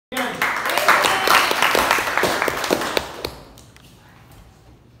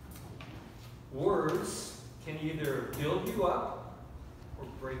you up or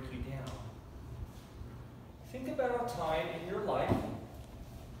break you down. Think about a time in your life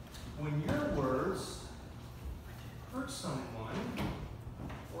when your words hurt someone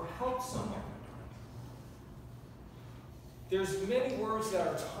or help someone. There's many words that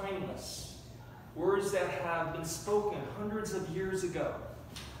are timeless, words that have been spoken hundreds of years ago.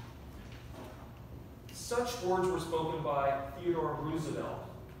 Such words were spoken by Theodore Roosevelt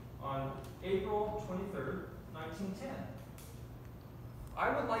on April 23rd, 1910.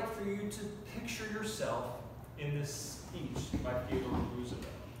 I would like for you to picture yourself in this speech by Theodore Roosevelt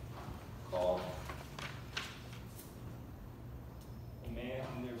called A Man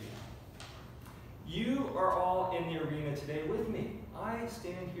in the Arena. You are all in the arena today with me. I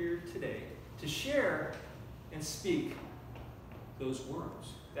stand here today to share and speak those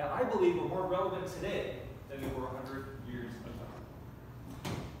words that I believe are more relevant today than they were 100 years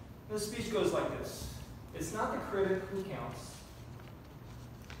ago. The speech goes like this. It's not the critic who counts.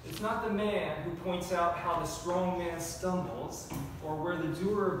 It's not the man who points out how the strong man stumbles or where the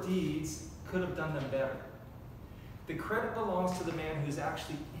doer of deeds could have done them better. The credit belongs to the man who's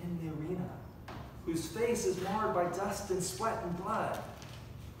actually in the arena, whose face is marred by dust and sweat and blood,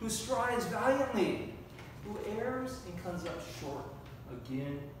 who strives valiantly, who errs and comes up short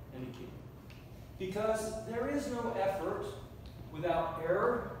again and again. Because there is no effort without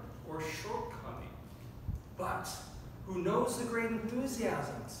error or shortcoming, but who knows the great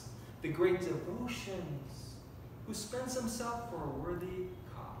enthusiasms, the great devotions, who spends himself for a worthy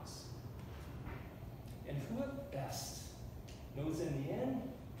cause, and who at best knows in the end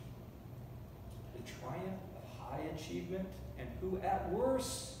the triumph of high achievement, and who at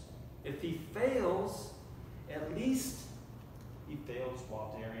worst, if he fails, at least he fails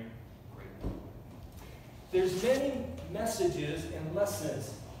while daring greatly. There's many messages and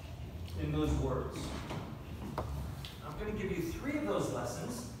lessons in those words. I'm going to give you 3 of those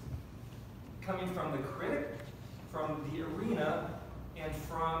lessons coming from the critic, from the arena, and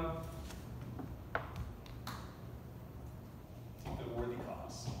from the worthy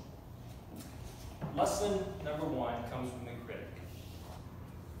cause. Lesson number 1 comes from the critic.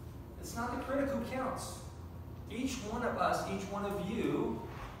 It's not the critic who counts. Each one of us, each one of you,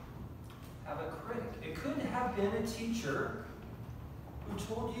 have a critic. It could have been a teacher who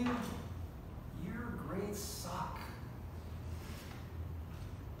told you, your grades suck.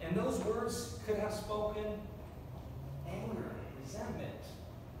 And those words could have spoken anger, resentment,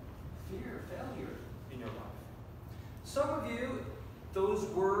 fear, failure in your life. Some of you, those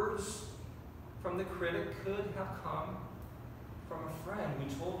words from the critic could have come from a friend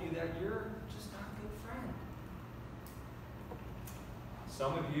who told you that you're just not a good friend.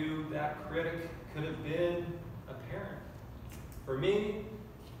 Some of you, that critic could have been a parent. For me,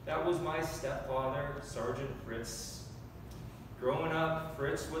 that was my stepfather, Sergeant Fritz. Growing up,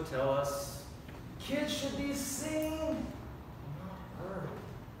 Fritz would tell us, kids should be seen, not heard.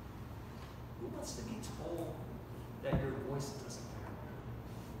 Who wants to be told that your voice doesn't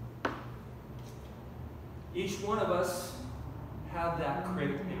matter? Each one of us have that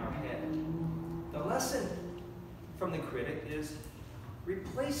critic in our head. The lesson from the critic is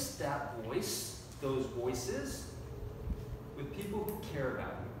replace that voice, those voices, with people who care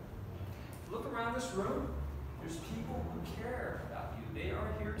about you. Look around this room. There's people who care about you. They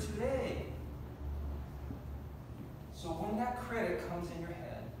are here today. So when that critic comes in your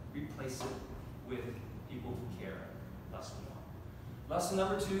head, replace it with people who care. Lesson 1. Lesson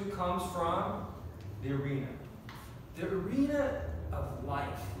number 2 comes from the arena. The arena of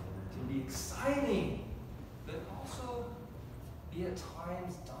life can be exciting, but also be at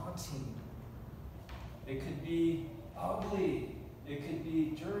times daunting. It could be ugly. It could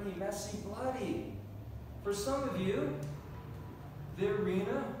be dirty, messy, bloody. For some of you, the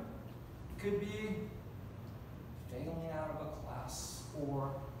arena could be failing out of a class,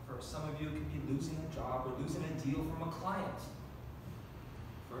 or for some of you, it could be losing a job or losing a deal from a client.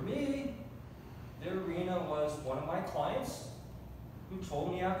 For me, the arena was one of my clients who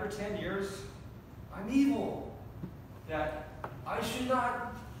told me after 10 years, I'm evil, that I should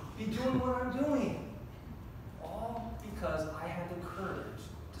not be doing what I'm doing. All because I had the courage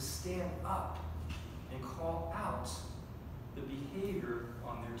to stand up and call out the behavior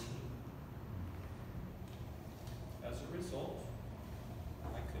on their team. As a result,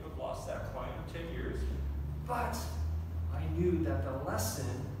 I could have lost that client for 10 years, but I knew that the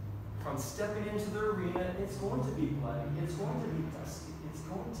lesson from stepping into the arena, it's going to be bloody, it's going to be dusty, it's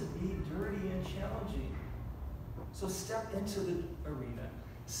going to be dirty and challenging. So step into the arena.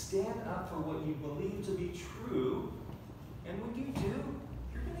 Stand up for what you believe to be true, and when you do,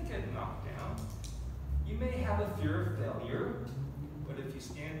 you're going to get knocked down. You may have a fear of failure, but if you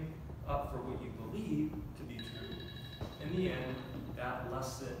stand up for what you believe to be true, in the end, that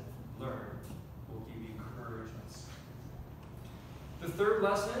lesson learned will give you encouragement. The third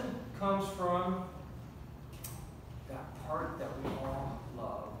lesson comes from that part that we all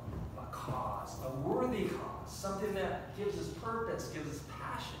love, a cause, a worthy cause, something that gives us purpose, gives us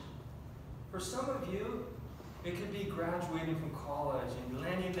passion. For some of you, it could be graduating from college and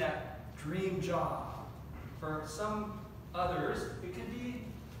landing that dream job. For some others, it could be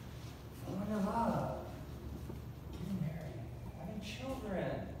falling in love, getting married, having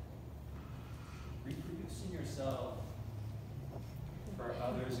children, reproducing yourself. For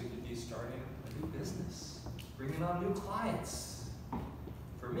others, it could be starting a new business, bringing on new clients.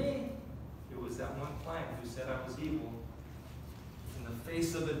 For me, it was that one client who said I was evil. In the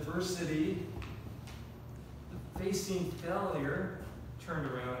face of adversity, facing failure, turned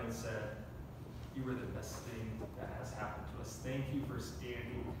around and said, "You were the best thing that has happened to us. Thank you for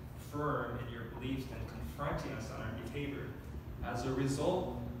standing firm in your beliefs and confronting us on our behavior." As a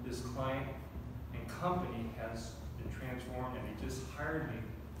result, this client and company has been transformed, and they just hired me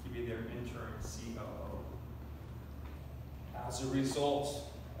to be their interim COO. As a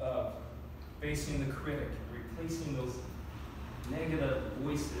result of facing the critic and replacing those negative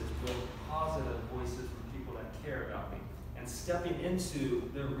voices with positive voices from people that care about me, and stepping into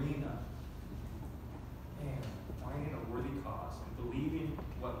the arena and finding a worthy cause and believing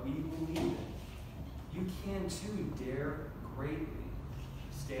what we believe in, you can too dare greatly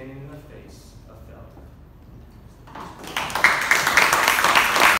standing in the face of failure.